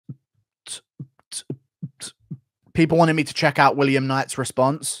People wanted me to check out William Knight's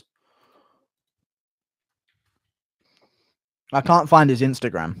response. I can't find his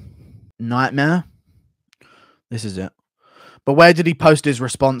Instagram. Nightmare. This is it. But where did he post his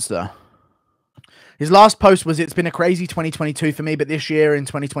response, though? His last post was, "It's been a crazy 2022 for me, but this year in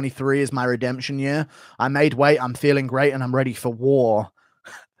 2023 is my redemption year. I made weight, I'm feeling great, and I'm ready for war."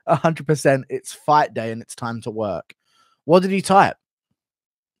 100%. It's fight day and it's time to work. What did he type?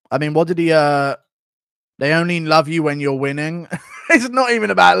 I mean, what did he... They only love you when you're winning. It's not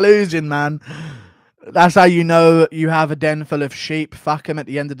even about losing, man. That's how you know you have a den full of sheep. Fuck them. At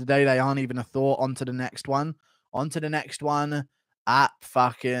the end of the day, they aren't even a thought. On to the next one. On to the next one at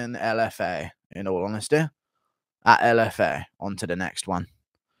fucking LFA, in all honesty. At LFA. On to the next one.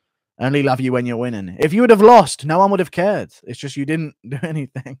 Only love you when you're winning. If you would have lost, no one would have cared. It's just you didn't do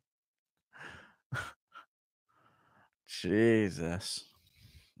anything. Jesus.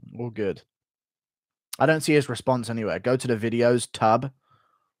 All good. I don't see his response anywhere. Go to the videos tab.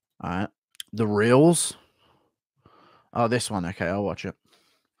 All right. The reels. Oh, this one. Okay, I'll watch it.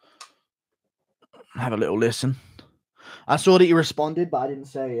 Have a little listen. I saw that he responded, but I didn't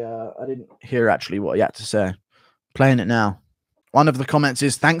say, I didn't hear actually what he had to say. Playing it now. One of the comments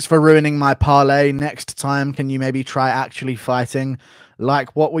is, "Thanks for ruining my parlay. Next time, can you maybe try actually fighting?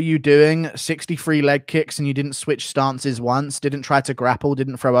 Like, what were you doing? 63 leg kicks and you didn't switch stances once, didn't try to grapple,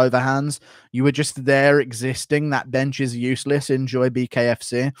 didn't throw overhands. You were just there existing. That bench is useless. Enjoy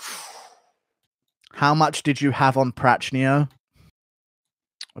BKFC. How much did you have on Prachnio?"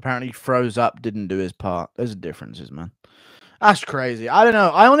 Apparently froze up, didn't do his part. There's differences, man. That's crazy. I don't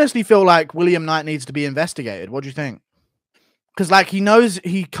know. I honestly feel like William Knight needs to be investigated. What do you think? Because, like, he knows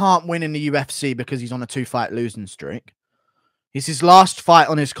he can't win in the UFC because he's on a 2-fight losing streak. It's his last fight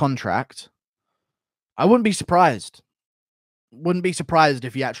on his contract. I wouldn't be surprised. Wouldn't be surprised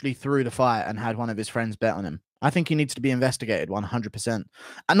if he actually threw the fight and had one of his friends bet on him. I think he needs to be investigated 100%.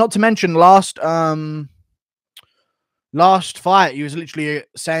 And not to mention, last fight, he was literally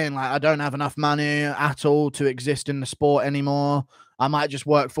saying, like, "I don't have enough money at all to exist in the sport anymore. I might just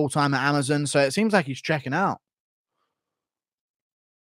work full-time at Amazon." So it seems like he's checking out.